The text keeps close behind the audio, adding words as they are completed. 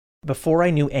Before I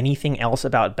knew anything else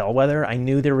about Bellwether, I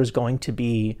knew there was going to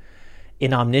be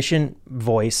an omniscient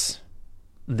voice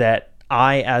that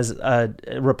I, as a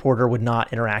reporter, would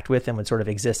not interact with and would sort of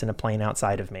exist in a plane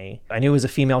outside of me. I knew it was a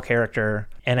female character,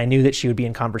 and I knew that she would be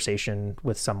in conversation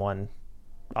with someone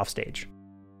off stage.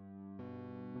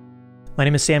 My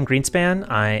name is Sam Greenspan.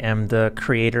 I am the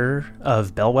creator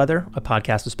of Bellwether, a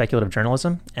podcast of speculative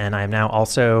journalism, and I am now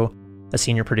also a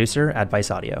senior producer at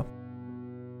Vice Audio.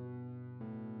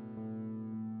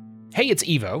 Hey, it's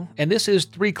Evo, and this is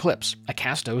 3 Clips, a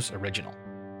Castos original.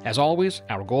 As always,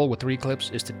 our goal with 3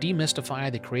 Clips is to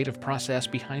demystify the creative process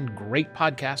behind great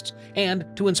podcasts and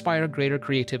to inspire greater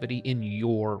creativity in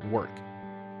your work.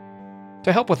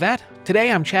 To help with that,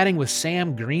 today I'm chatting with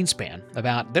Sam Greenspan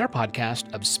about their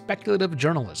podcast of speculative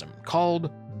journalism called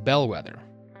Bellwether.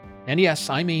 And yes,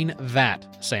 I mean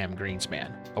that Sam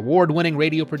Greenspan, award-winning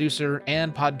radio producer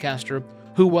and podcaster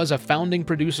who was a founding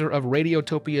producer of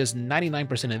Radiotopia's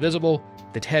 99% Invisible,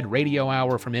 the TED Radio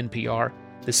Hour from NPR,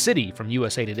 The City from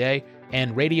USA Today,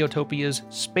 and Radiotopia's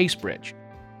Space Bridge.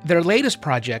 Their latest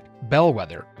project,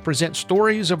 Bellwether, presents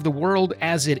stories of the world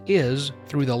as it is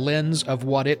through the lens of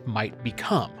what it might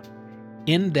become.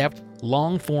 In-depth,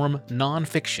 long-form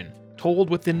nonfiction told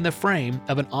within the frame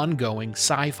of an ongoing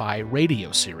sci-fi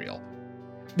radio serial.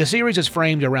 The series is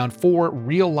framed around 4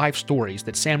 real-life stories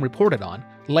that Sam reported on,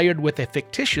 layered with a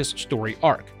fictitious story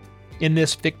arc. In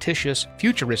this fictitious,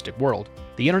 futuristic world,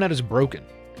 the internet is broken.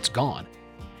 It's gone.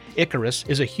 Icarus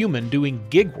is a human doing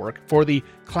gig work for the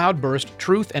Cloudburst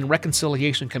Truth and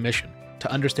Reconciliation Commission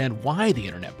to understand why the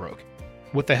internet broke.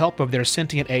 With the help of their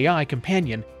sentient AI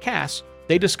companion, Cass,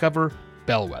 they discover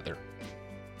Bellwether.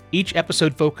 Each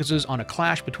episode focuses on a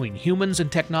clash between humans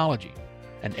and technology,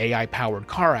 an AI-powered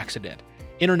car accident,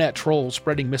 internet trolls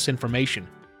spreading misinformation,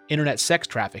 internet sex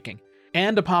trafficking,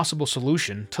 and a possible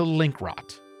solution to link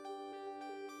rot.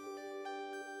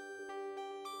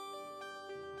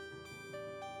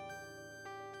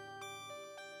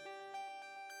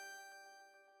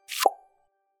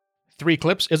 Three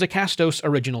Clips is a Castos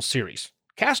original series.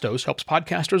 Castos helps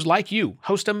podcasters like you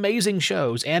host amazing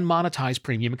shows and monetize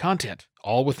premium content,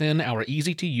 all within our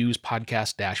easy-to-use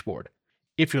podcast dashboard.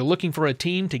 If you're looking for a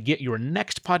team to get your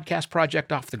next podcast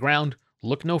project off the ground,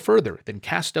 look no further than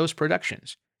Castos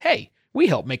Productions. Hey, we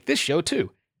help make this show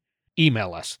too.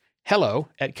 Email us,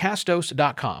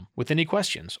 hello@castos.com with any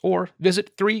questions, or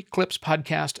visit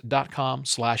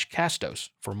 3clipspodcast.com/castos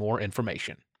for more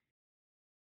information.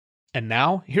 And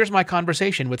now, here's my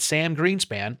conversation with Sam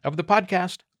Greenspan of the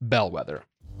podcast Bellwether.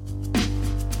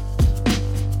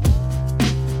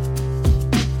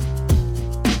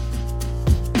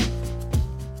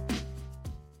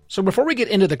 So before we get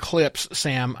into the clips,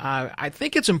 Sam, I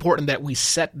think it's important that we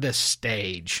set the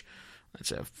stage.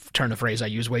 That's a turn of phrase I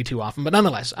use way too often, but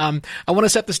nonetheless, I want to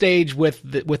set the stage with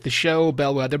the show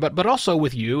Bellwether, but also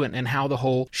with you and how the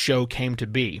whole show came to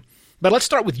be. But let's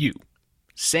start with you,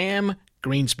 Sam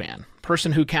Greenspan,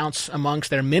 person who counts amongst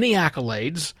their many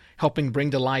accolades, helping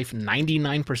bring to life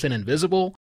 99%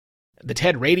 Invisible, the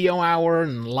TED Radio Hour,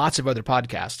 and lots of other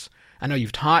podcasts. I know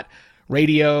you've taught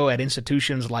radio at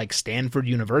institutions like Stanford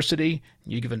University.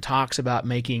 You've given talks about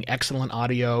making excellent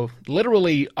audio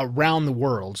literally around the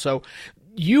world. So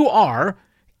you are,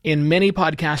 in many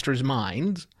podcasters'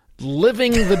 minds,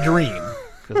 living the dream.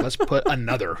 Let's put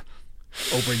another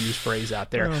overused phrase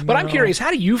out there. But I'm curious,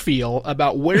 how do you feel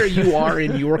about where you are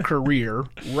in your career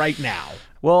right now?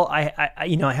 Well, I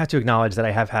have to acknowledge that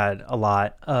I have had a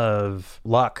lot of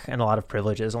luck and a lot of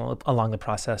privileges along the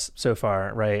process so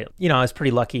far, right? I was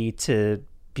pretty lucky to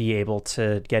be able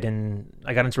to get in.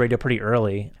 I got into radio pretty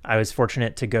early. I was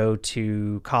fortunate to go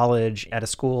to college at a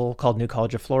school called New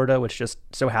College of Florida, which just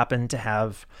so happened to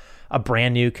have a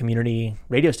brand new community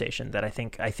radio station that I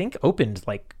think opened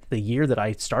like the year that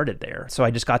I started there. So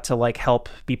I just got to help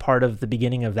be part of the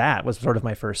beginning of that. Was sort of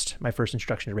my first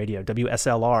introduction to radio.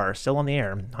 WSLR, still on the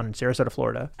air in Sarasota,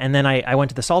 Florida. And then I went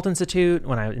to the SALT Institute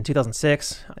in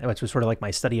 2006, which was sort of like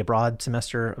my study abroad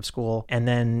semester of school. And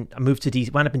then I moved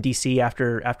to wound up in DC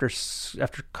after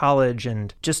college,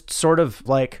 and just sort of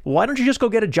like, why don't you just go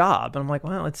get a job? And I'm like,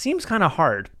 well, it seems kind of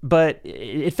hard, but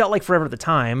it felt like forever at the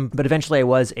time. But eventually I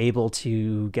was able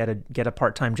to get a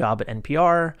part-time job at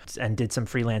NPR and did some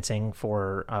freelance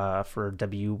for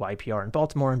WYPR in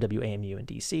Baltimore and WAMU in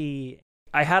DC.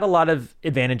 I had a lot of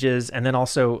advantages, and then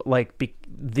also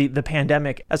the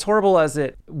pandemic, as horrible as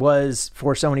it was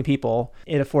for so many people,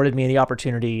 it afforded me the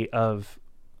opportunity of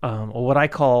what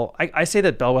I say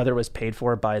that Bellwether was paid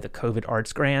for by the COVID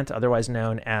Arts Grant, otherwise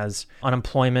known as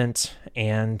unemployment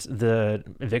and the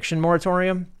eviction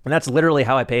moratorium. And that's literally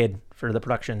how I paid for the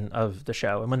production of the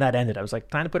show. And when that ended, I was like,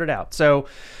 time to put it out. So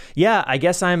yeah, I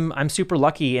guess I'm super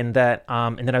lucky in that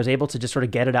I was able to just sort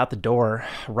of get it out the door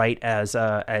right as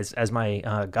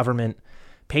my government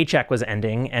paycheck was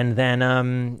ending, and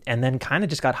then kind of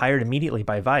just got hired immediately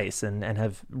by Vice, and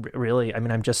have really, I mean,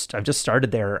 I've just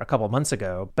started there a couple of months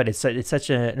ago, but it's such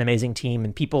an amazing team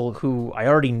and people who I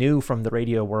already knew from the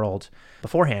radio world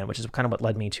beforehand, which is kind of what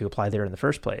led me to apply there in the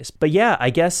first place. But yeah,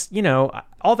 I guess,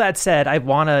 all that said,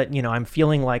 I'm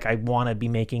feeling like I want to be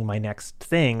making my next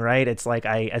thing, right? It's like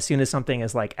as soon as something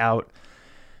is like out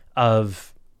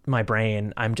of my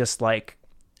brain, I'm just like,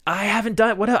 I haven't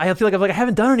done what I feel like I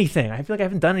haven't done anything. I feel like I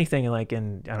haven't done anything in I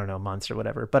don't know, months or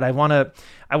whatever. But I want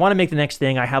to make the next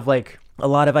thing. I have like a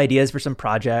lot of ideas for some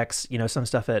projects, some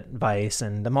stuff at Vice,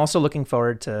 and I'm also looking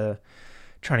forward to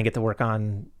trying to get to work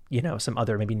on, some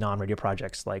other maybe non-radio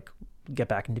projects, like get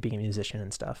back into being a musician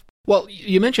and stuff. Well,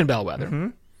 you mentioned Bellwether. Mm-hmm.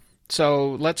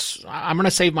 So I'm going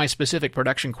to save my specific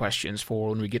production questions for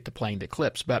when we get to playing the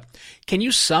clips, but can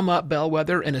you sum up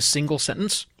Bellwether in a single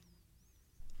sentence?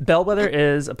 Bellwether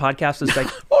is a podcast that's like,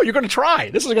 oh, you're going to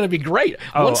try. This is going to be great.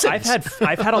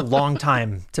 I've had a long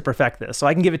time to perfect this, so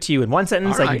I can give it to you in one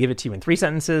sentence. Right. I can give it to you in 3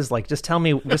 sentences. Like, just tell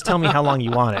me how long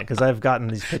you want it, because I've gotten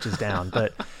these pitches down.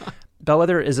 But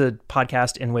Bellwether is a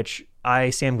podcast in which I,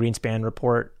 Sam Greenspan,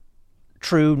 report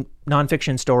true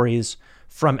nonfiction stories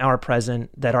from our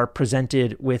present that are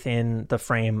presented within the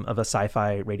frame of a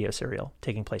sci-fi radio serial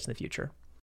taking place in the future.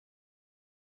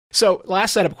 So,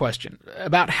 last setup question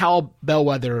about how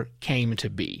Bellwether came to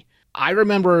be. I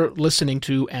remember listening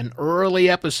to an early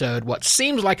episode, what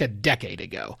seems like a decade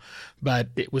ago, but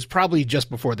it was probably just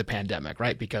before the pandemic,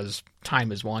 right? Because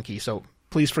time is wonky, so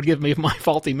please forgive me if my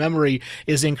faulty memory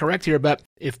is incorrect here, but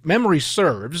if memory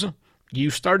serves, you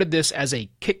started this as a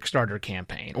Kickstarter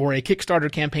campaign, or a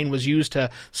Kickstarter campaign was used to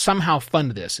somehow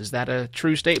fund this. Is that a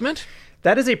true statement?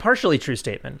 That is a partially true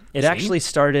statement. It actually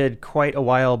started quite a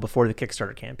while before the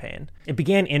Kickstarter campaign. It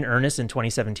began in earnest in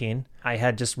 2017. I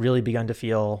had just really begun to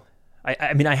feel, I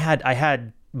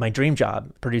had my dream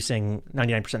job producing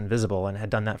 99% Invisible and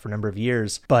had done that for a number of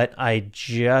years. But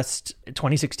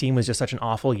 2016 was just such an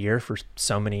awful year for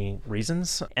so many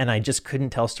reasons. And I just couldn't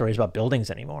tell stories about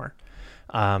buildings anymore.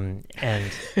 And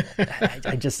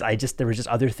I just, there were just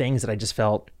other things that I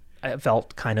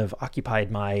felt kind of occupied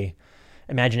my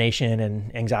imagination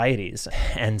and anxieties.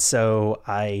 And so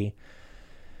I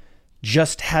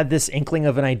just had this inkling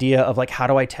of an idea of like,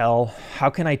 I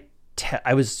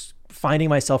was finding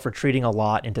myself retreating a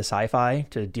lot into sci-fi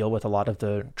to deal with a lot of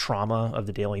the trauma of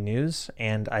the daily news.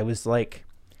 And I was like,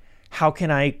 how can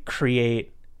I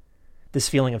create this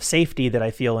feeling of safety that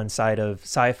I feel inside of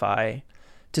sci-fi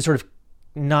to sort of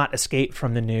not escape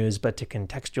from the news, but to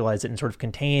contextualize it and sort of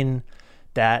contain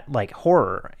that like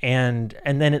horror. And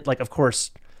then it, like, of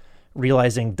course,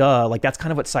 realizing, like, that's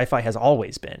kind of what sci-fi has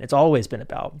always been. It's always been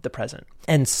about the present.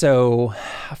 And so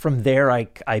from there, I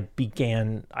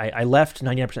left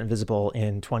 99% Invisible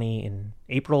in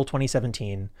April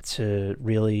 2017 to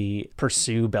really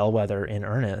pursue Bellwether in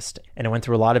earnest. And I went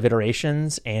through a lot of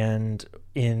iterations, and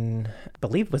I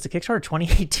believe, was the Kickstarter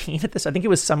 2018 at this? I think it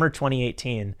was summer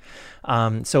 2018.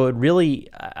 So it really,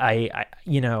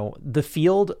 the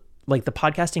field, like the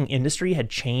podcasting industry had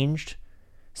changed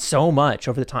so much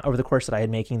over the course that I had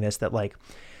making this, that like,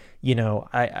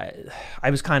 I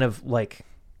was kind of like,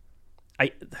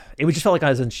 it just felt like I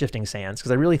was in shifting sands,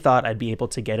 because I really thought I'd be able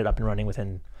to get it up and running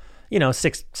within,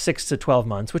 6 to 12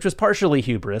 months, which was partially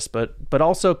hubris, but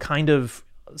also kind of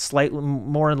slightly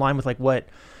more in line with like what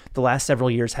the last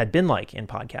several years had been like in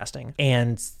podcasting.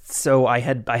 And so I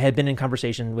had been in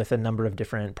conversation with a number of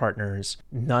different partners,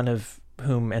 none of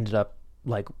whom ended up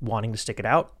like wanting to stick it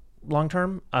out long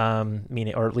term,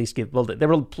 or at least there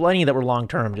were plenty that were long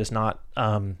term, just not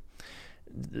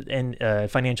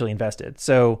financially invested.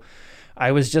 So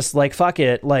I was just like, fuck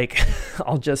it, like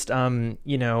I'll just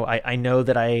I know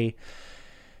that I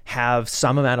have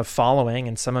some amount of following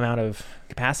and some amount of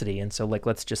capacity, and so like,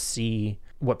 let's just see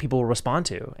what people will respond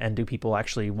to, and do people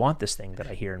actually want this thing that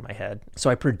I hear in my head. So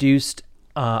I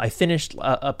finished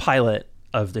a pilot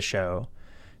of the show,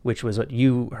 which was what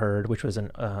you heard, which was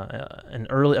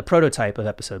a prototype of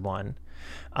episode 1,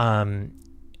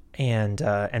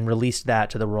 and released that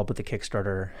to the world with the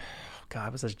Kickstarter.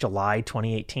 God, was this July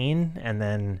 2018, and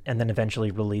then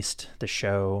eventually released the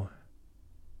show.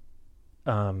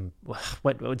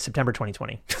 September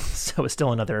 2020. So it's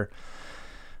still another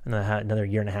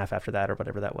year and a half after that, or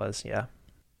whatever that was. Yeah.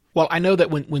 Well, I know that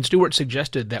when Stuart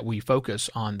suggested that we focus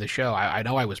on the show, I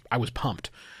know I was pumped,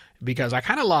 because I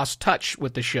kind of lost touch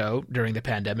with the show during the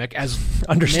pandemic, as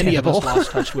many of us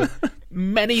lost touch with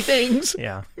many things.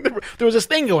 Yeah. There was this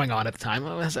thing going on at the time.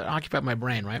 It occupied my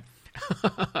brain, right?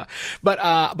 But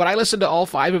I listened to all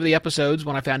 5 of the episodes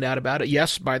when I found out about it.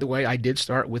 Yes, by the way, I did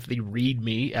start with the Read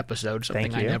Me episode,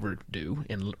 something I never do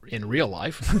in real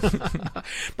life.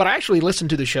 But I actually listened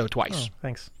to the show twice. Oh,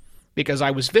 thanks. Because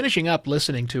I was finishing up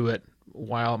listening to it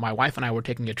while my wife and I were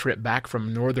taking a trip back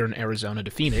from northern Arizona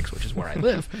to Phoenix, which is where I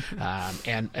live.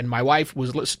 And my wife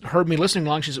heard me listening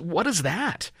along. She said, "What is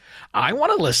that? I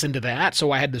want to listen to that."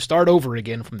 So I had to start over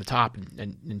again from the top,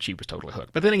 and she was totally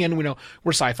hooked. But then again,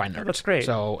 we're sci-fi nerds. That's great.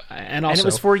 So and also it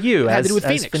was for you it had as, to do with as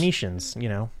Phoenix. Phoenicians,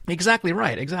 Exactly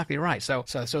right. So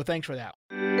thanks for that.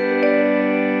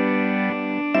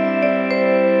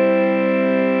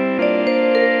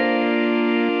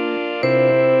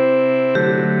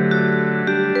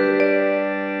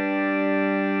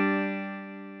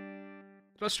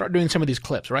 Let's start doing some of these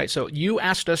clips, right? So you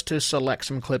asked us to select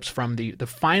some clips from the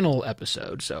final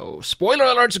episode. So spoiler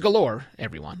alerts galore,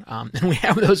 everyone. And we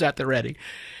have those at the ready.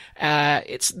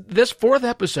 This 4th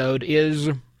episode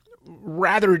is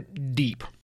rather deep.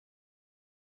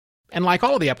 And like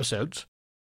all of the episodes,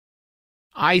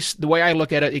 the way I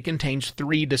look at it, it contains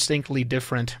 3 distinctly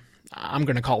different, I'm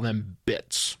going to call them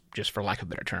bits, just for lack of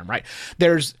a better term, right?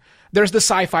 There's the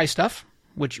sci-fi stuff,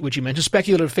 which you mentioned,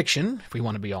 speculative fiction, if we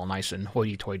want to be all nice and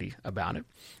hoity-toity about it.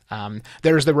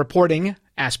 There's the reporting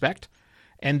aspect,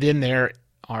 and then there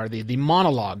are the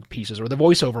monologue pieces, or the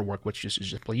voiceover work, which is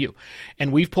simply you.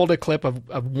 And we've pulled a clip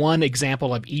of one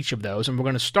example of each of those, and we're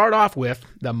going to start off with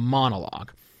the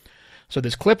monologue. So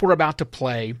this clip we're about to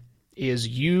play is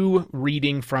you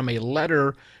reading from a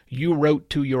letter you wrote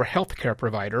to your healthcare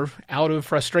provider out of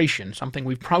frustration, something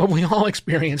we've probably all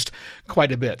experienced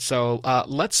quite a bit. So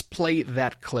let's play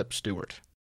that clip, Stuart.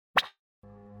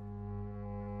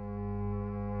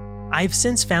 I've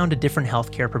since found a different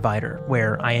healthcare provider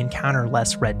where I encounter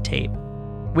less red tape,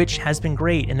 which has been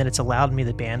great in that it's allowed me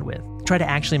the bandwidth to try to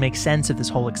actually make sense of this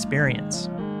whole experience.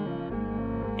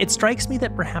 It strikes me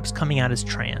that perhaps coming out as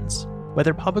trans,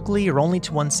 whether publicly or only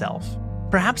to oneself,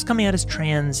 perhaps coming out as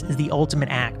trans is the ultimate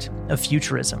act of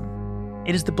futurism.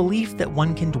 It is the belief that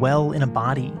one can dwell in a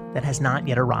body that has not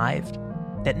yet arrived,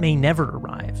 that may never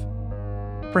arrive.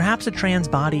 Perhaps a trans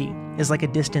body is like a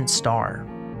distant star.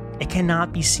 It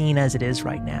cannot be seen as it is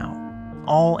right now.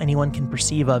 All anyone can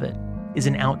perceive of it is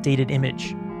an outdated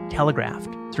image,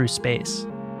 telegraphed through space.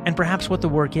 And perhaps what the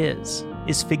work is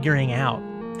figuring out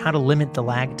how to limit the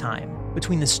lag time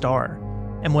between the star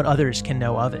and what others can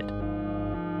know of it.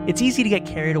 It's easy to get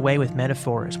carried away with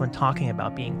metaphors when talking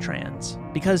about being trans,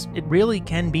 because it really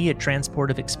can be a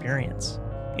transportive experience.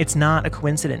 It's not a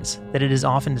coincidence that it is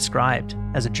often described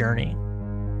as a journey.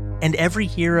 And every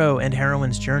hero and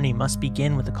heroine's journey must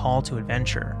begin with a call to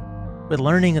adventure, with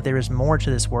learning that there is more to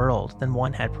this world than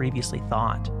one had previously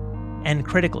thought, and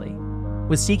critically,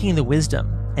 with seeking the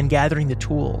wisdom and gathering the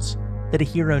tools that a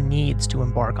hero needs to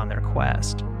embark on their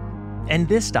quest. And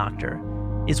this, Doctor,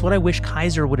 is what I wish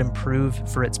Kaiser would improve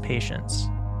for its patients,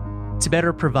 to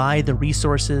better provide the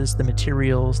resources, the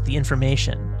materials, the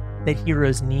information that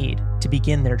heroes need to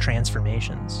begin their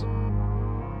transformations.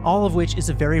 All of which is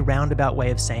a very roundabout way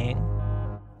of saying,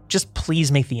 just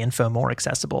please make the info more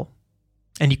accessible.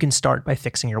 And you can start by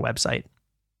fixing your website.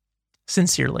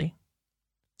 Sincerely,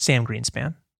 Sam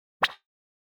Greenspan.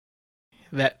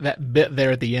 That bit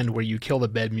there at the end where you kill the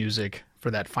bed music for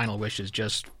that final wish is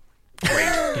just great.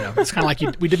 It's kind of like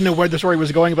we didn't know where the story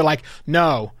was going, but like,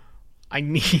 no, I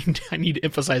need to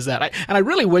emphasize that. I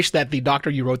really wish that the doctor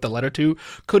you wrote the letter to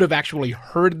could have actually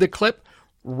heard the clip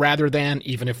rather than,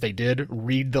 even if they did,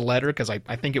 read the letter, because I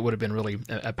think it would have been really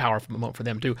a powerful moment for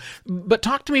them too. But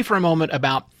talk to me for a moment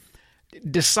about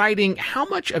deciding how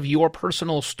much of your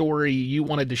personal story you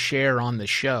wanted to share on the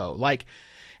show. Like,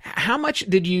 how much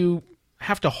did you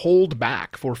have to hold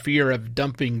back for fear of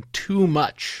dumping too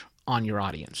much on your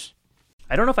audience?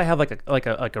 I don't know if I have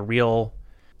like a real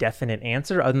definite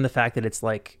answer, other than the fact that it's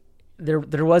like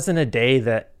there wasn't a day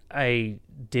that I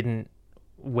didn't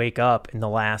wake up in the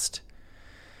last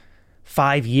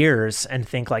 5 years and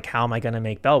think like, how am I going to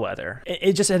make Bellwether?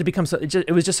 It just had to become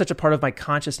it was just such a part of my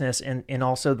consciousness, and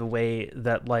also the way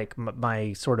that like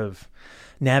my sort of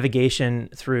navigation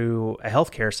through a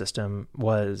healthcare system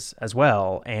was as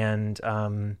well. And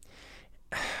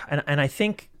I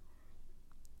think,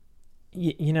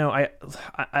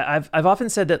 I've often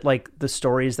said that like the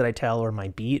stories that I tell, or my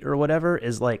beat or whatever,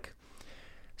 is like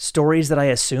stories that I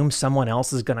assume someone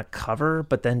else is going to cover,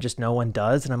 but then just no one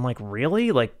does. And I'm like,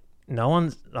 really? Like, no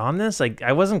one's on this? Like,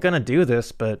 I wasn't going to do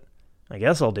this, but I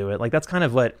guess I'll do it. Like, that's kind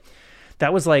of what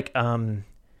that was like,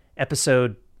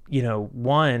 episode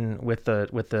one with the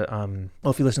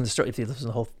well, if you listen to the story, if you listen to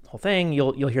the whole thing,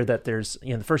 you'll hear that there's,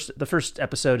 the first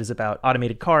episode is about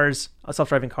automated cars,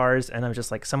 self-driving cars, and I'm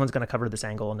just like, someone's going to cover this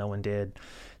angle, and no one did.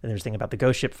 And there's a thing about the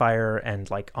ghost ship fire and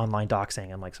like online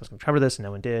doxing. I'm like, someone's going to cover this, and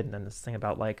no one did. And then this thing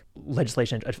about like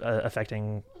legislation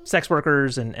affecting sex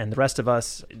workers and the rest of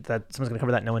us, that someone's going to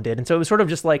cover that, and no one did. And so it was sort of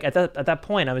just like at that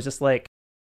point, I was just like,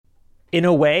 in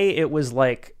a way, it was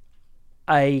like,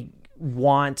 I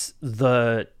want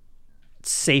the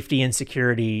safety and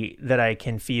security that I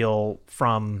can feel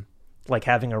from like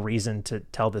having a reason to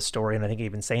tell this story. And I think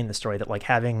even saying the story, that like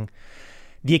having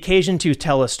the occasion to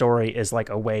tell a story is like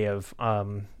a way of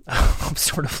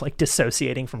sort of like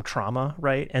dissociating from trauma,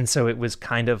 right? And so it was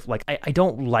kind of like, I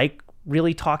don't like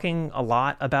really talking a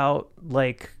lot about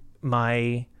like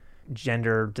my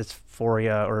gender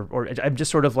dysphoria or I'm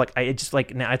just sort of like, now it's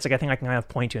like I think I can kind of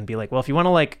point to and be like, well, if you want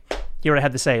to like hear what I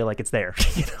had to say, like it's there,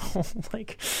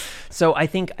 like. So I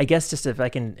guess just if I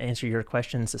can answer your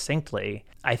question succinctly,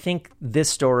 I think this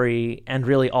story and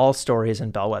really all stories in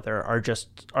Bellwether are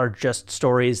just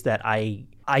stories that I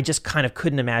just kind of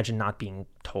couldn't imagine not being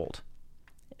told.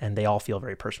 And they all feel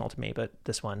very personal to me, but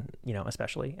this one,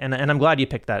 especially. And I'm glad you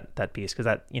picked that piece, because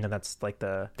that,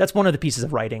 that's one of the pieces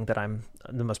of writing that I'm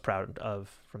the most proud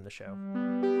of from the show.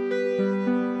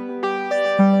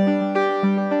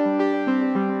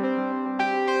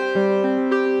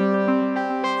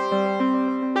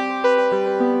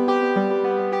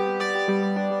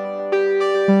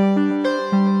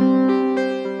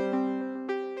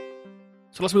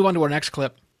 So let's move on to our next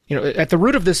clip. At the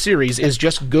root of this series is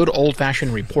just good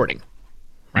old-fashioned reporting,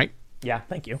 right? Yeah,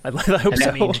 thank you. I hope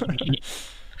so.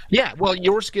 Yeah, well,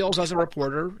 your skills as a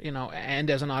reporter, and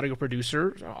as an audio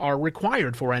producer are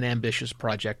required for an ambitious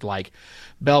project like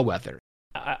Bellwether.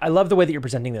 I love the way that you're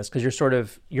presenting this, because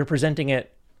you're presenting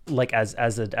it like as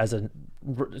a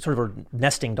sort of a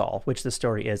nesting doll, which the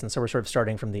story is, and so we're sort of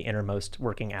starting from the innermost,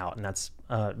 working out, and that's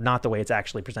not the way it's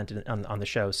actually presented on the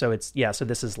show. So so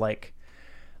this is like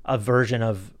a version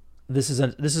of this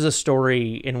is a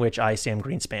story in which I, Sam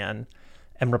Greenspan,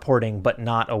 am reporting, but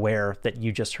not aware that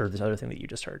you just heard this other thing that you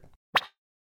just heard.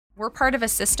 We're part of a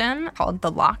system called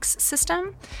the LOCKS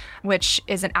system, which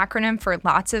is an acronym for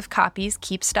Lots of Copies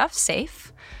Keep Stuff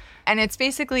Safe. And it's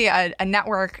basically a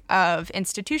network of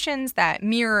institutions that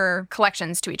mirror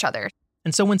collections to each other.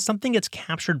 And so when something gets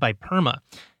captured by PERMA,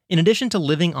 in addition to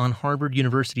living on Harvard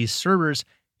University's servers,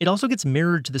 it also gets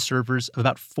mirrored to the servers of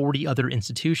about 40 other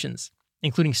institutions,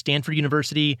 including Stanford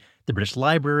University, the British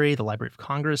Library, the Library of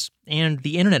Congress, and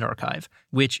the Internet Archive,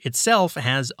 which itself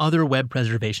has other web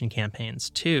preservation campaigns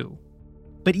too.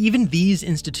 But even these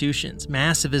institutions,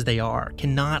 massive as they are,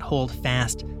 cannot hold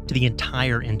fast to the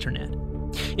entire internet.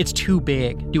 It's too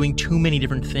big, doing too many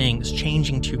different things,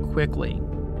 changing too quickly.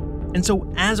 And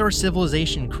so as our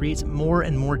civilization creates more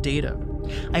and more data,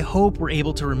 I hope we're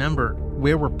able to remember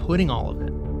where we're putting all of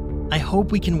it. I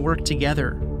hope we can work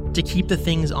together to keep the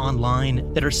things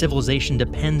online that our civilization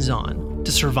depends on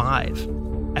to survive.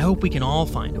 I hope we can all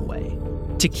find a way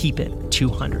to keep it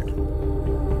 200.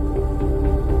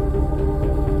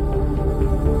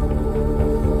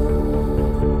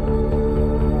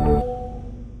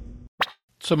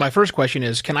 So my first question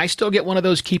is, can I still get one of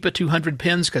those Keep It 200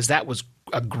 pins? Because that was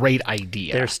a great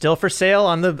idea. They're still for sale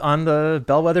on the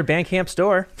Bellwether Bandcamp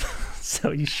store.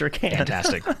 So you sure can.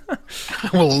 Fantastic.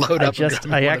 We'll load up.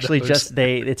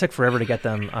 It took forever to get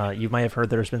them. You might have heard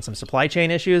there's been some supply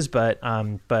chain issues, but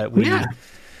we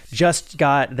just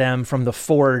got them from the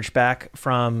Forge back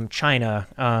from China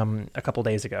a couple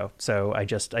days ago. So I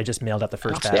just mailed out the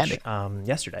first batch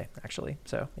yesterday, actually.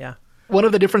 So yeah. One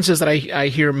of the differences that I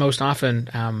hear most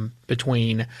often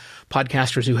between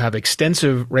podcasters who have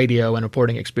extensive radio and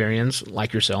reporting experience,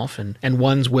 like yourself, and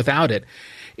ones without it,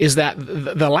 is that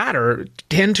the latter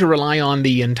tend to rely on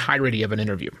the entirety of an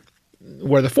interview,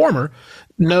 where the former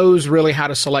knows really how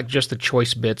to select just the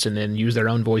choice bits and then use their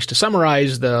own voice to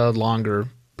summarize the longer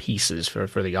pieces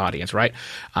for the audience, right?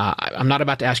 I'm not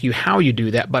about to ask you how you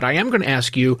do that, but I am going to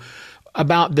ask you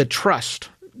about the trust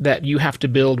that you have to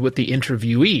build with the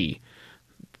interviewee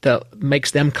that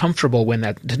makes them comfortable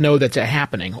to know that's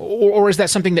happening, or is that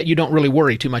something that you don't really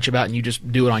worry too much about and you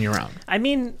just do it on your own? I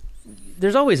mean,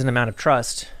 there's always an amount of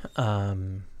trust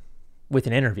with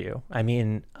an interview. I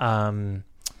mean, and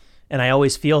I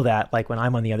always feel that, like when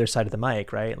I'm on the other side of the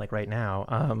mic, right? Like right now,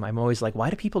 I'm always like, why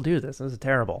do people do this? This is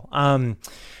terrible.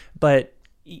 But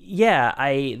yeah,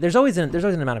 there's always an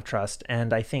amount of trust,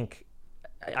 and I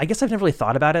guess I've never really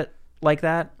thought about it like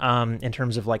that in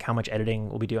terms of like how much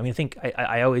editing will we do. I mean, I think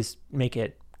I always make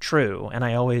it true, and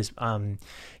I always I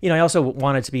also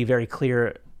wanted to be very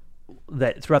clear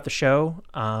that throughout the show,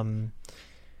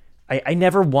 I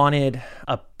never wanted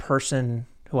a person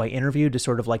who I interviewed to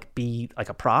sort of like be like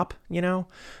a prop, you know?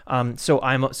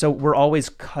 So we're always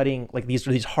cutting like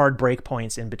these hard break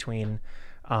points in between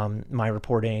my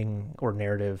reporting or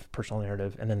narrative, personal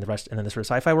narrative, and then the rest, and then the sort of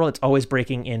sci-fi world. It's always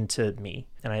breaking into me,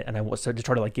 and I was so to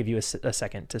try to like give you a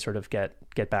second to sort of get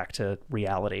back to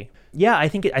reality. Yeah, I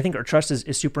think our trust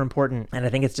is super important, and I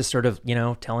think it's just sort of, you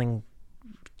know,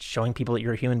 showing people that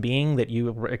you're a human being, that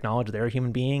you acknowledge they're a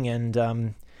human being, and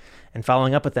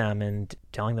following up with them and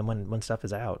telling them when stuff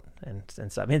is out and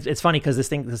stuff. I mean, it's funny because this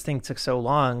thing took so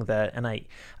long and I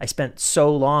spent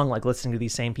so long like listening to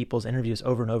these same people's interviews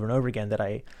over and over and over again that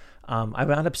I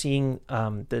wound up seeing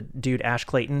the dude Ash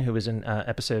Clayton, who was in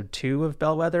episode 2 of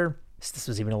Bellwether. This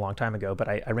was even a long time ago, but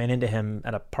I ran into him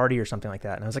at a party or something like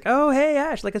that. And I was like, oh, hey,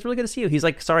 Ash, like, it's really good to see you. He's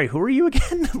like, sorry, who are you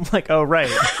again? I'm like, oh, right.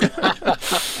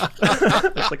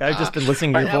 It's like, I've just been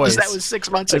listening to your voice. That was 6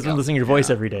 months ago. I've been listening to your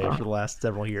voice every day for the last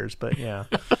several years, but yeah.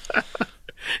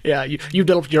 Yeah, you've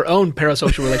developed your own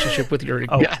parasocial relationship with your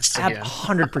guests.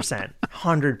 100%.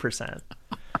 100%.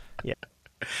 Yeah.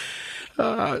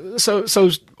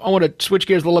 So I want to switch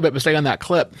gears a little bit, but stay on that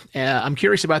clip. I'm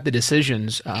curious about the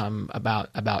decisions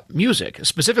about music,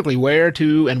 specifically where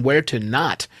to and where to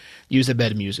not use a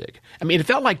bed of music. I mean, it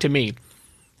felt like to me,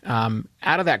 out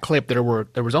of that clip, there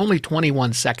was only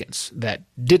 21 seconds that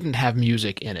didn't have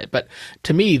music in it. But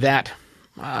to me, that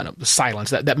the silence,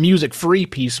 that music-free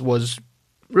piece was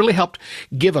really helped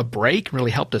give a break, really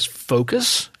helped us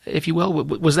focus, if you will.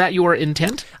 Was that your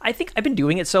intent? I think I've been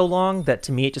doing it so long that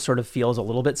to me it just sort of feels a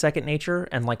little bit second nature,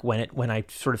 and like when I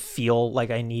sort of feel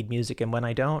like I need music and when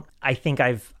I don't. I think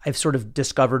I've sort of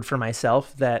discovered for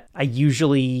myself that I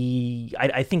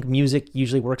think music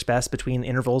usually works best between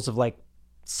intervals of like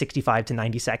 65 to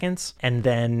 90 seconds, and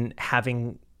then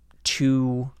having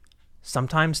 2,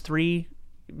 sometimes 3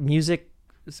 music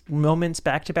moments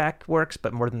back to back works,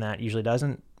 but more than that usually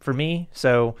doesn't for me.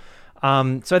 So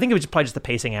I think it was probably just the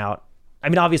pacing out. I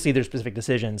mean, obviously there's specific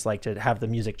decisions like to have the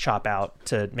music chop out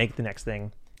to make the next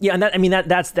thing. Yeah, and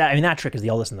that trick is the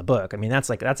oldest in the book. I mean,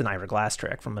 that's an Ira Glass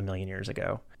trick from a million years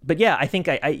ago. But yeah, I think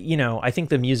I think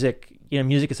the music,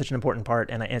 music is such an important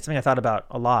part, and it's something I thought about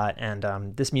a lot.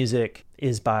 And this music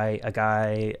is by a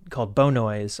guy called Bo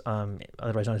Noise,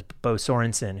 otherwise known as Bo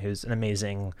Sorensen, who's an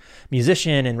amazing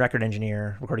musician and recording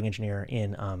engineer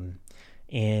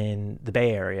in the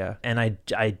Bay Area. And I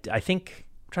think,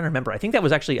 I'm trying to remember, I think that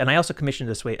was actually, and I also commissioned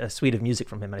a suite of music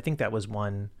from him, and I think that was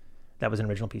an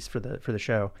original piece for the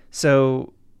show.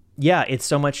 So yeah, it's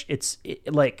so much,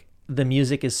 like the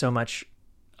music is so much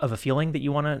of a feeling that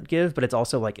you want to give, but it's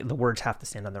also like the words have to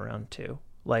stand on their own too.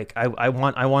 Like I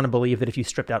want to believe that if you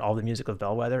stripped out all the music of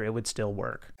Bellwether, it would still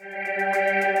work.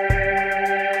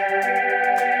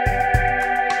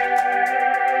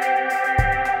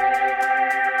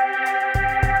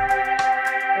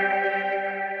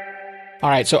 All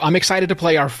right, so I'm excited to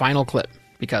play our final clip,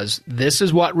 because this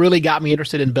is what really got me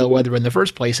interested in Bellwether in the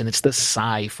first place, and it's the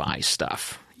sci-fi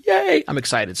stuff. Yay! I'm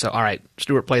excited. So, all right,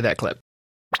 Stuart, play that clip.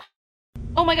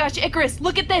 Oh my gosh, Icarus,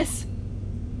 look at this!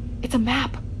 It's a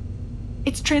map.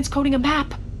 It's transcoding a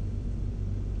map.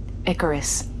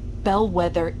 Icarus,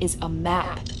 Bellwether is a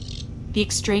map. The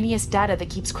extraneous data that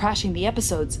keeps crashing the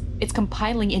episodes, it's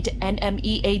compiling into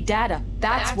NMEA data.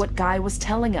 That's what Guy was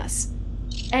telling us.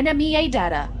 NMEA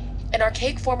data. An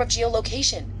archaic form of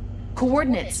geolocation.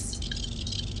 Coordinates.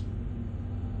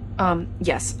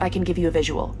 Yes, I can give you a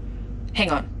visual. Hang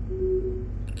on.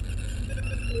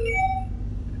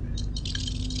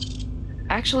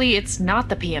 Actually, it's not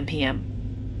the PMPM.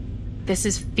 This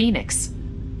is Phoenix.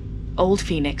 Old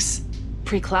Phoenix.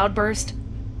 Pre-Cloudburst,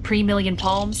 pre-Million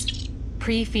Palms,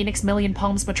 pre-Phoenix Million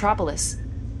Palms Metropolis.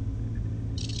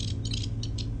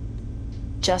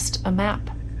 Just a map.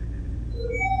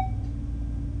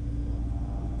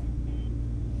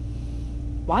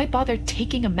 Why bother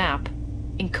taking a map,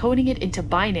 encoding it into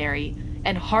binary,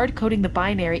 and hard-coding the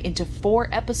binary into 4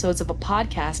 episodes of a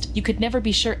podcast you could never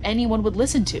be sure anyone would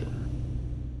listen to?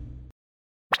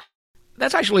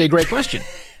 That's actually a great question.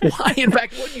 Why, in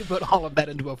fact, wouldn't you put all of that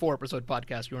into a 4-episode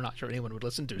podcast you're not sure anyone would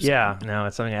listen to? So. Yeah, no,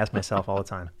 it's something I ask myself all the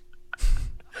time.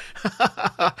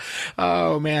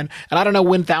 Oh, man. And I don't know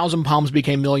when 1,000 Palms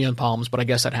became Million Palms, but I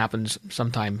guess that happens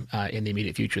sometime in the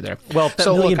immediate future there. Well,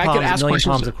 so Million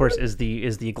Palms, of course, is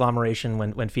the agglomeration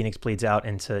when Phoenix bleeds out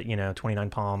into 29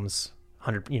 Palms,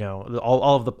 100,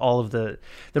 all of the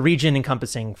region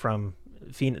encompassing from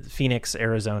Phoenix,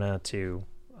 Arizona to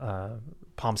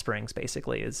Palm Springs,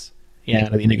 basically is. Yeah,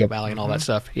 the Indigo Valley and all that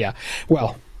stuff. Yeah.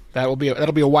 Well, That'll be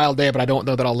a wild day, but I don't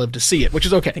know that I'll live to see it, which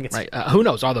is okay. Right? Who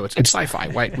knows? Although it's sci-fi,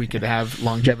 right? We could have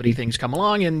longevity things come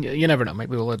along, and you never know.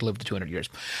 Maybe we'll live to 200 years.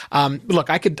 Look,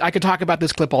 I could talk about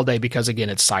this clip all day because again,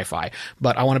 it's sci-fi.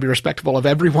 But I want to be respectful of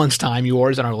everyone's time,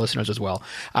 yours and our listeners as well.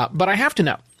 But I have to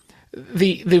know.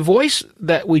 The voice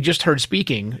that we just heard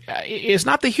speaking is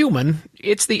not the human,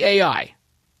 it's the AI.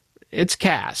 It's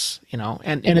Cass,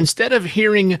 and instead of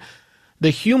hearing the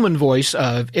human voice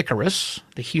of Icarus,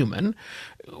 the human,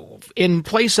 in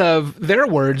place of their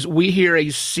words, we hear a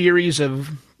series of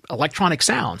electronic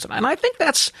sounds. And I think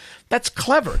that's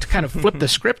clever to kind of flip the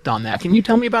script on that. Can you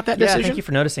tell me about that decision? Yeah, thank you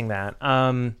for noticing that.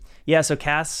 So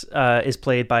Cass is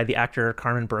played by the actor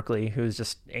Carmen Berkeley, who's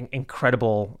just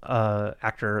incredible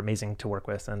actor, amazing to work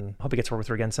with, and hope he gets to work with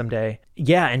her again someday.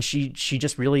 Yeah, and she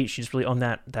just really owned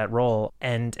that role,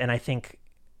 and I think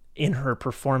in her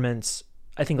performance,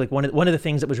 I think like one of the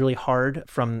things that was really hard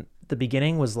from the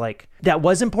beginning was like that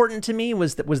was important to me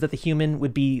was that the human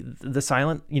would be the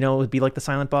silent, would be like the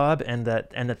silent Bob, and that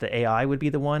the AI would be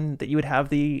the one that you would have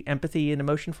the empathy and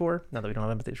emotion for. Not that we don't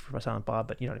have empathy for silent Bob,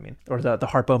 but you know what I mean, or the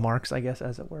Harpo Marx, I guess,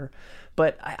 as it were.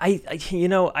 But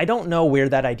I don't know where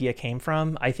that idea came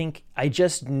from. I think I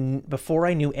just, before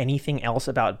I knew anything else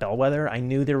about Bellwether, I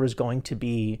knew there was going to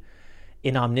be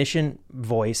an omniscient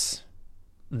voice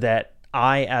that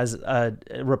I, as a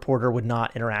reporter, would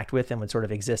not interact with and would sort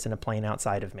of exist in a plane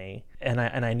outside of me. And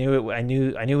I knew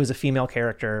it was a female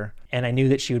character, and I knew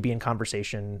that she would be in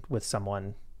conversation with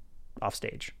someone off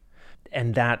stage.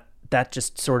 And that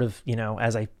just sort of,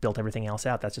 as I built everything else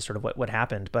out, that's just sort of what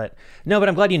happened. But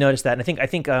I'm glad you noticed that. And I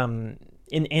think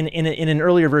in an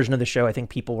earlier version of the show, I think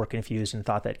people were confused and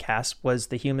thought that Cass was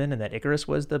the human and that Icarus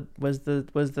was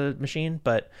the machine.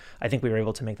 But I think we were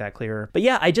able to make that clearer. But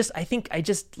yeah, I think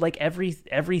like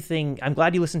everything. I'm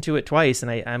glad you listened to it twice, and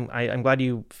I'm glad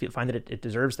you find that it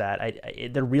deserves that.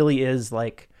 There really is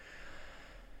like,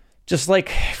 just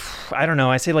like, I don't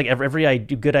know, I say like every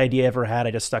good idea I ever had,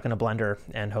 I just stuck in a blender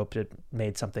and hoped it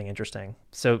made something interesting.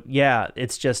 So yeah,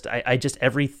 it's just, I just,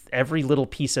 every little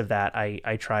piece of that,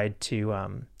 I tried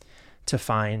to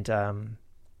find,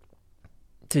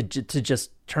 to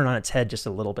just turn on its head just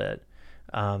a little bit,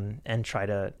 and try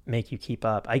to make you keep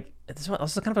up. This is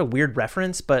also kind of a weird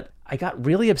reference, but I got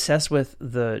really obsessed with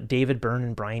the David Byrne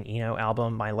and Brian Eno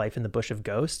album, My Life in the Bush of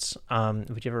Ghosts. Have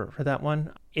you ever heard that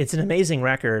one? It's an amazing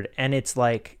record, and it's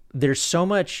like, there's so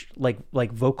much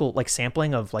like vocal, like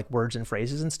sampling of like words and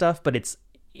phrases and stuff, but it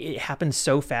happens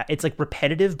so fast. It's like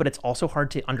repetitive, but it's also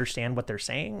hard to understand what they're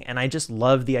saying. And I just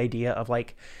love the idea of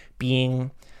like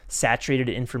being saturated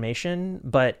in information,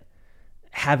 but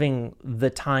having the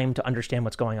time to understand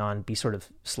what's going on be sort of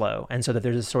slow, and so that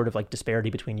there's a sort of like disparity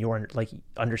between your like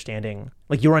understanding,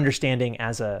 like your understanding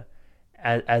as an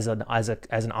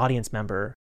audience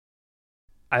member.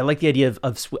 I like the idea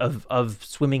of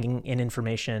swimming in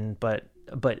information, but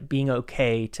being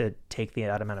okay to take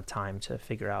that amount of time to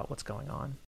figure out what's going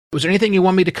on. Was there anything you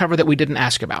want me to cover that we didn't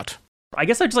ask about? I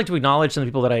guess I'd just like to acknowledge some of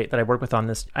the people that I work with on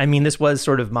this. I mean, this was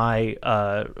sort of my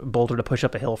boulder to push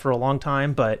up a hill for a long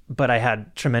time, but I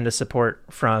had tremendous support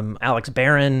from Alex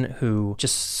Barron, who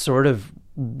just sort of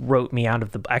wrote me out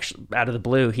of the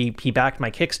blue. He backed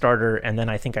my Kickstarter, and then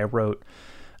I think I wrote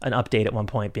an update at one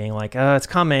point being like, it's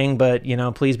coming, but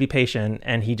please be patient.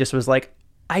 And he just was like,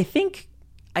 I think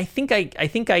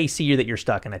I see you that you're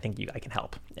stuck, and I think I can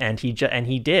help. And he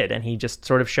did, and he just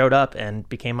sort of showed up and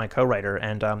became my co-writer.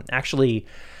 And actually,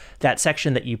 that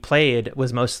section that you played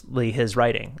was mostly his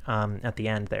writing at the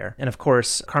end there. And of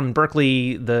course, Carmen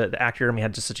Berkeley, the actor, and we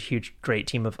had just such a great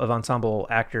team of ensemble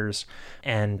actors,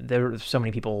 and there were so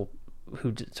many people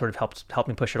who sort of helped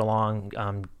me push it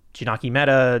along. Janaki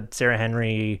Mehta, Sarah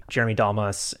Henry, Jeremy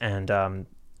Dalmas, and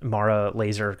Mara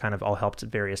Laser kind of all helped at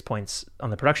various points on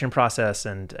the production process,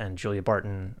 and Julia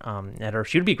Barton,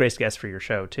 she would be a great guest for your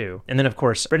show too. And then of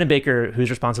course, Brendan Baker, who's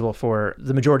responsible for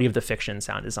the majority of the fiction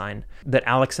sound design. That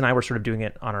Alex and I were sort of doing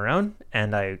it on our own,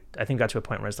 and I think got to a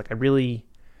point where I was like, I really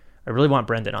want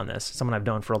Brendan on this, someone I've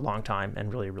known for a long time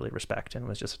and really, really respect, and it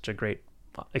was just such a great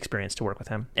experience to work with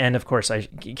him. And of course,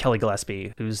 Kelly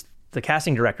Gillespie, who's the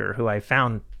casting director, who I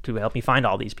found to help me find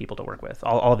all these people to work with,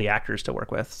 all the actors to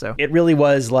work with. So it really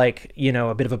was like,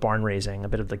 a bit of a barn raising, a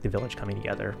bit of like the village coming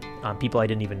together. People I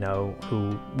didn't even know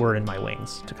who were in my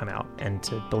wings to come out and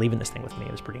to believe in this thing with me.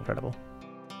 It was pretty incredible.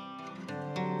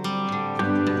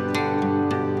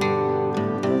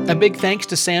 A big thanks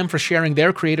to Sam for sharing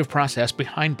their creative process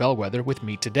behind Bellwether with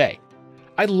me today.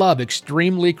 I love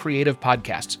extremely creative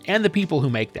podcasts and the people who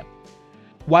make them.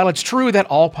 While it's true that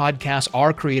all podcasts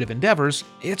are creative endeavors,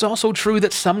 it's also true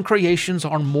that some creations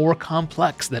are more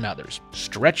complex than others,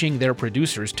 stretching their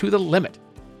producers to the limit.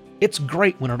 It's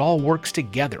great when it all works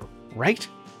together, right?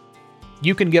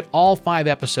 You can get all 5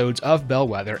 episodes of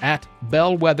Bellwether at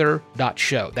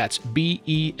bellwether.show. That's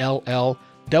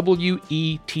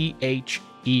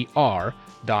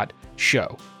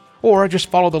BELLWETHER.show. Or just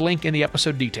follow the link in the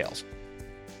episode details.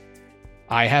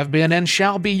 I have been and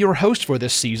shall be your host for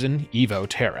this season, Evo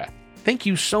Terra. Thank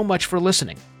you so much for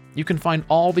listening. You can find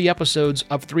all the episodes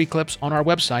of 3 Clips on our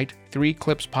website,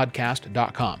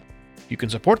 3clipspodcast.com. You can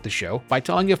support the show by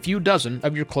telling a few dozen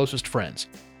of your closest friends.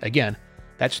 Again,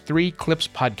 that's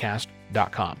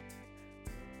 3clipspodcast.com.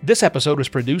 This episode was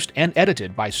produced and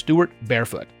edited by Stuart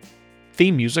Barefoot.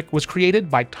 Theme music was created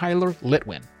by Tyler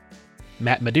Litwin.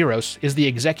 Matt Medeiros is the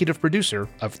executive producer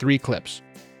of 3 Clips.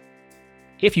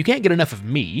 If you can't get enough of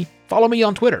me, follow me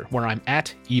on Twitter, where I'm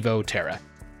at Evo Terra.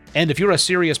 And if you're a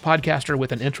serious podcaster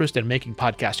with an interest in making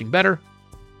podcasting better,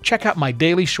 check out my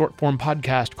daily short-form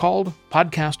podcast called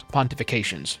Podcast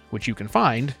Pontifications, which you can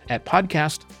find at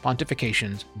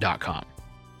podcastpontifications.com.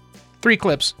 3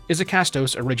 Clips is a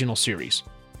Castos original series.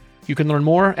 You can learn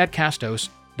more at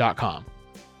castos.com.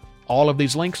 All of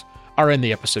these links are in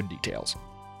the episode details.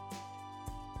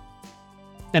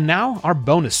 And now, our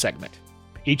bonus segment.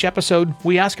 Each episode,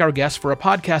 we ask our guests for a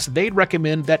podcast they'd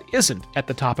recommend that isn't at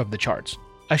the top of the charts,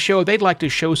 a show they'd like to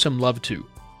show some love to.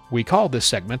 We call this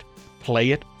segment Play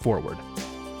It Forward.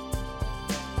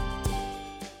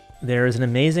 There is an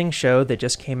amazing show that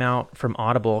just came out from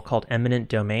Audible called Eminent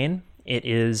Domain. It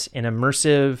is an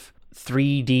immersive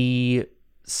 3D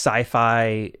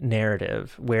sci-fi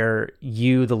narrative where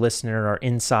you, the listener, are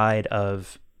inside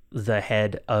of the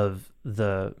head of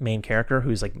the main character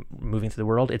who's like moving through the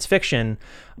world. It's fiction,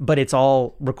 but it's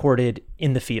all recorded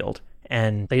in the field.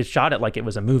 And they shot it like it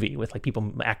was a movie with like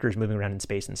actors moving around in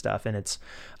space and stuff. And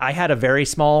I had a very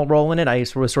small role in it. I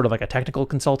was sort of like a technical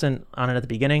consultant on it at the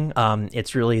beginning.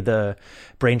 It's really the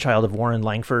brainchild of Warren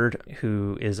Langford,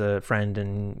 who is a friend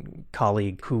and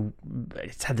colleague who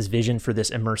had this vision for this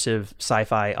immersive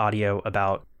sci-fi audio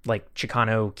about like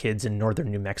Chicano kids in northern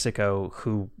New Mexico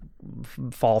who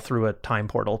fall through a time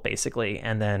portal, basically.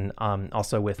 And then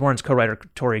also with Warren's co-writer,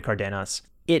 Tori Cardenas.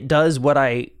 It does what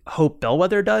I hope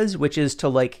Bellwether does, which is to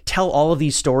like tell all of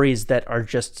these stories that are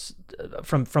just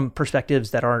from perspectives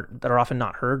that are often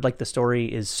not heard. Like the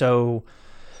story is so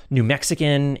New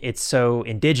Mexican, it's so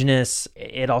indigenous.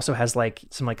 It also has like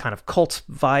some like kind of cult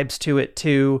vibes to it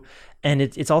too. And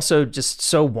it's also just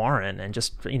so Warren, and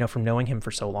just, you know, from knowing him for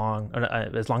so long,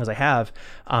 as long as I have,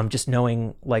 just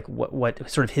knowing like what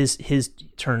sort of his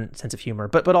sense of humor,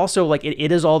 but also like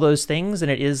it is all those things, and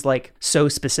it is like so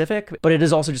specific, but it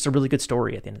is also just a really good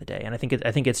story at the end of the day. And I think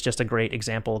it's just a great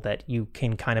example that you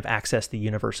can kind of access the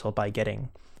universal by getting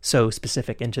so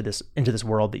specific into this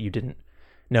world that you didn't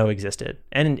know existed,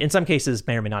 and in some cases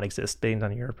may or may not exist, based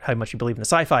on how much you believe in the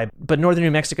sci-fi. But northern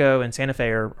New Mexico and Santa Fe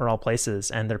are all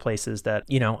places, and they're places that,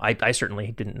 you know, I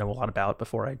certainly didn't know a lot about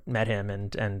before I met him,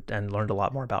 and learned a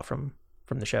lot more about from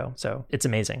the show. So it's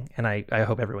amazing, and I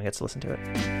hope everyone gets to listen to it.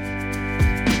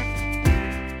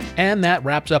 And that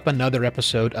wraps up another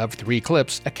episode of 3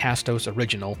 Clips, a Castos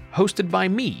original, hosted by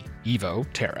me, Evo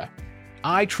Terra.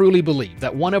 I truly believe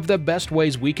that one of the best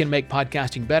ways we can make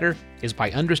podcasting better is by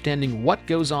understanding what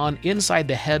goes on inside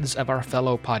the heads of our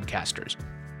fellow podcasters.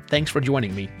 Thanks for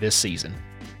joining me this season.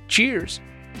 Cheers!